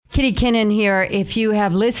Kitty Kinnon here. If you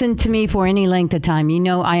have listened to me for any length of time, you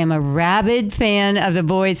know I am a rabid fan of The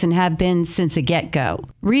Voice and have been since the get-go.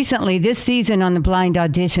 Recently, this season on the blind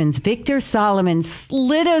auditions, Victor Solomon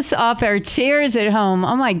slid us off our chairs at home.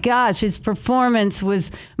 Oh my gosh, his performance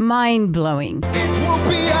was mind-blowing. It will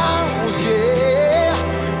be ours, yeah.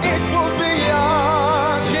 It will be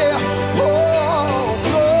ours, yeah.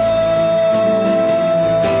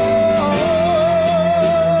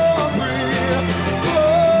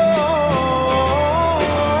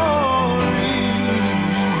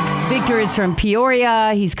 Victor is from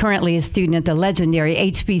Peoria. He's currently a student at the legendary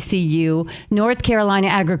HBCU, North Carolina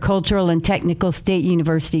Agricultural and Technical State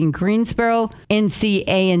University in Greensboro,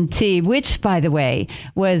 NCA&T, which, by the way,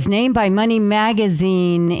 was named by Money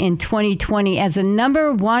Magazine in 2020 as the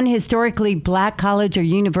 #1 historically black college or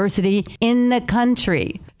university in the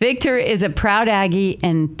country. Victor is a proud Aggie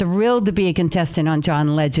and thrilled to be a contestant on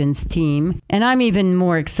John Legend's team. And I'm even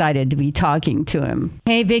more excited to be talking to him.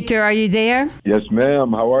 Hey, Victor, are you there? Yes,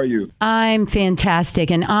 ma'am. How are you? I'm fantastic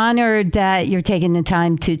and honored that you're taking the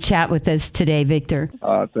time to chat with us today, Victor.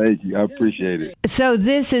 Thank you. I appreciate it. So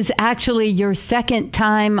this is actually your second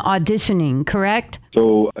time auditioning, correct?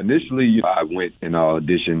 So initially, I went and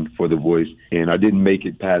auditioned for The Voice, and I didn't make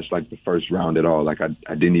it past like the first round at all. Like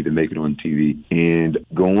I didn't even make it on TV. And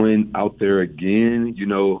going out there again, you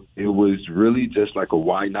know, it was really just like a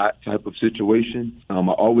why not type of situation. I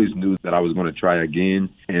always knew that I was going to try again,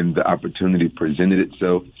 and the opportunity presented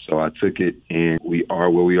itself. So I took it, and we are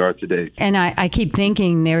where we are today. And I keep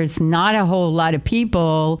thinking there's not a whole lot of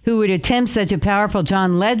people who would attempt such a powerful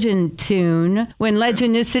John Legend tune when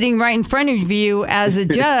Legend is sitting right in front of you as a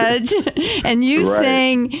judge, and you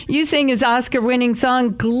sang his Oscar-winning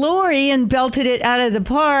song "Glory" and belted it out of the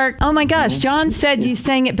park. Oh my gosh, John said you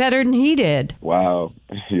sang it better than he did. Wow.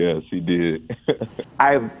 Yes, he did.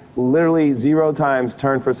 I've literally 0 times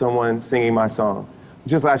turned for someone singing my song.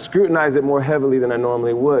 Just I scrutinized it more heavily than I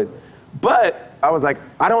normally would. But I was like,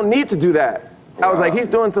 I don't need to do that. I was like, he's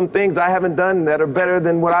doing some things I haven't done that are better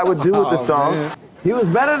than what I would do with the song. Man. He was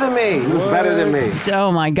better than me. He was better than me.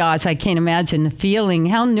 Oh my gosh, I can't imagine the feeling.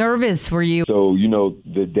 How nervous were you? So, you know,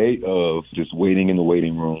 the day of just waiting in the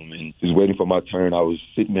waiting room and just waiting for my turn, I was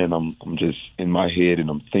sitting there and I'm just in my head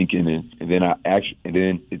and I'm thinking and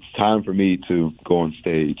then it's time for me to go on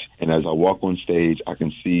stage. And as I walk on stage, I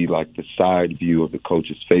can see like the side view of the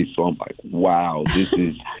coach's face. So I'm like, wow, this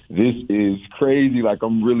is crazy. Like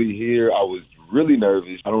I'm really here. I was really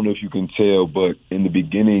nervous. I don't know if you can tell, but in the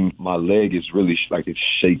beginning, my leg is really it's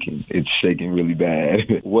shaking. It's shaking really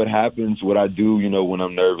bad. What I do, you know, when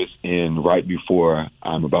I'm nervous and right before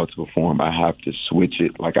I'm about to perform, I have to switch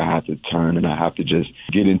it. Like I have to turn and I have to just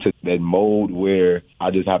get into that mode where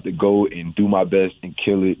I just have to go and do my best and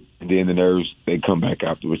kill it. And then the nerves, they come back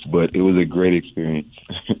afterwards. But it was a great experience.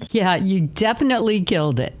 Yeah, you definitely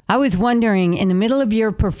killed it. I was wondering, in the middle of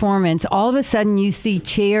your performance, all of a sudden you see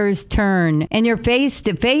chairs turn and you're face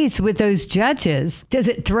to face with those judges. Does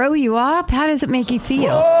it throw you off? How does it make you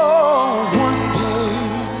feel? Oh, one day,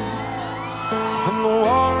 when the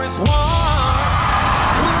war is won,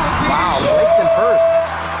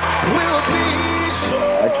 we'll be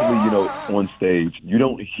Actually, you know, on stage, you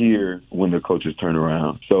don't hear when the coaches turn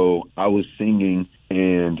around. So I was singing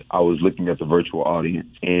and I was looking at the virtual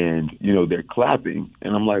audience and, you know, they're clapping.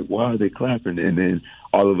 And I'm like, why are they clapping? And then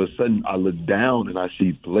all of a sudden I look down and I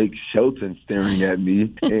see Blake Shelton staring at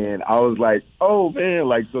me. And I was like, oh, man,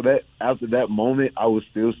 like, so that after that moment, I was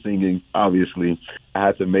still singing. Obviously, I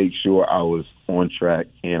had to make sure I was on track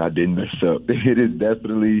and I didn't mess up. It is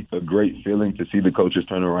definitely a great feeling to see the coaches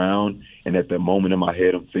turn around. And at that moment in my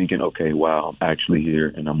head, I'm thinking, okay, wow, I'm actually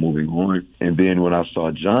here and I'm moving on. And then when I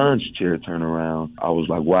saw John's chair turn around, I was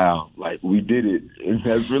like, wow, like we did it. And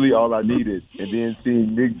that's really all I needed. And then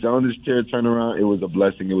seeing Nick Jonas' chair turn around, it was a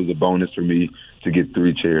blessing. It was a bonus for me to get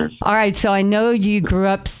 3 chairs. All right, so I know you grew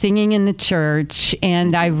up singing in the church,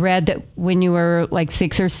 and I read that when you were like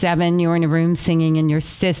 6 or 7, you were in a room singing, and your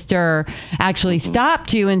sister actually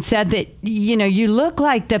stopped you and said that, you know, you look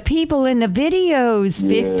like the people in the videos,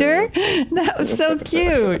 Victor. Yeah. That was so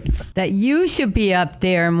cute. That you should be up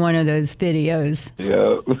there in one of those videos.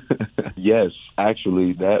 Yeah. Yes,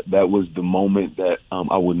 actually, that was the moment that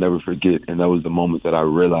I would never forget, and that was the moment that I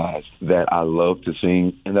realized that I love to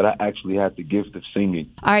sing and that I actually had the gift of singing.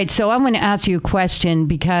 All right, so I want to ask you a question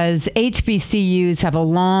because HBCUs have a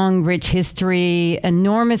long, rich history,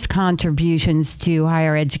 enormous contributions to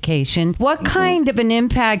higher education. What kind of an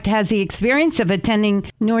impact has the experience of attending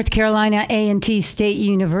North Carolina A&T State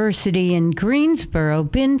University in Greensboro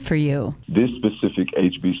been for you? This specific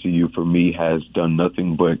HBCU HBCU for me has done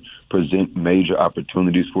nothing but present major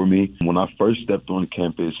opportunities for me. When I first stepped on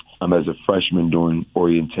campus as a freshman during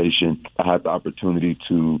orientation, I had the opportunity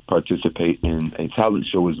to participate in a talent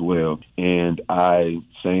show as well. And I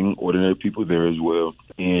sang Ordinary People there as well.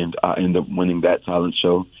 And I ended up winning that talent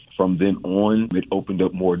show. From then on, it opened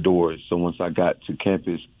up more doors. So once I got to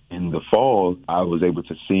campus in the fall, I was able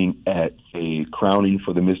to sing at a crowning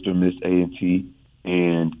for the Mr. and Miss A&T.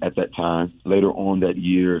 And at that time, later on that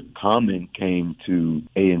year, Common came to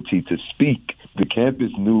A&T to speak. The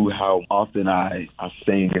campus knew how often I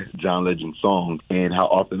sang John Legend songs and how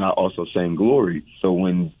often I also sang Glory. So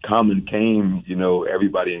when Common came,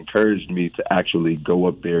 everybody encouraged me to actually go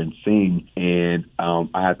up there and sing. And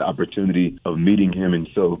I had the opportunity of meeting him. And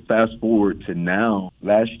so fast forward to now,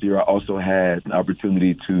 last year I also had an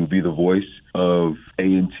opportunity to be the voice of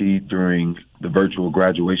A&T during the virtual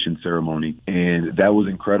graduation ceremony. And that was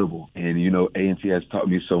incredible. And, A&T has taught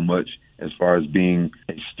me so much as far as being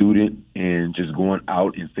a student and just going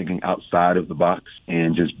out and thinking outside of the box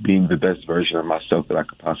and just being the best version of myself that I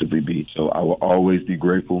could possibly be. So I will always be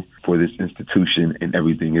grateful for this institution and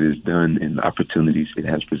everything it has done and the opportunities it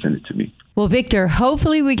has presented to me. Well, Victor,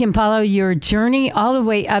 hopefully we can follow your journey all the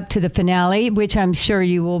way up to the finale, which I'm sure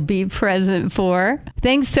you will be present for.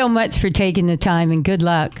 Thanks so much for taking the time and good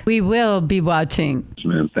luck. We will be watching.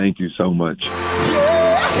 Man, thank you so much.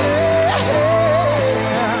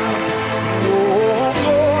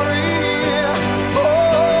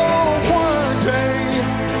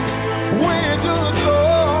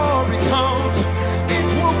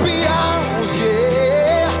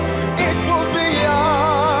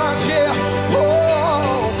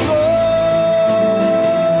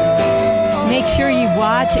 Make sure you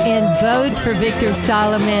watch and vote for Victor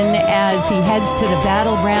Solomon as he heads to the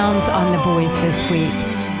battlegrounds on The Voice this week.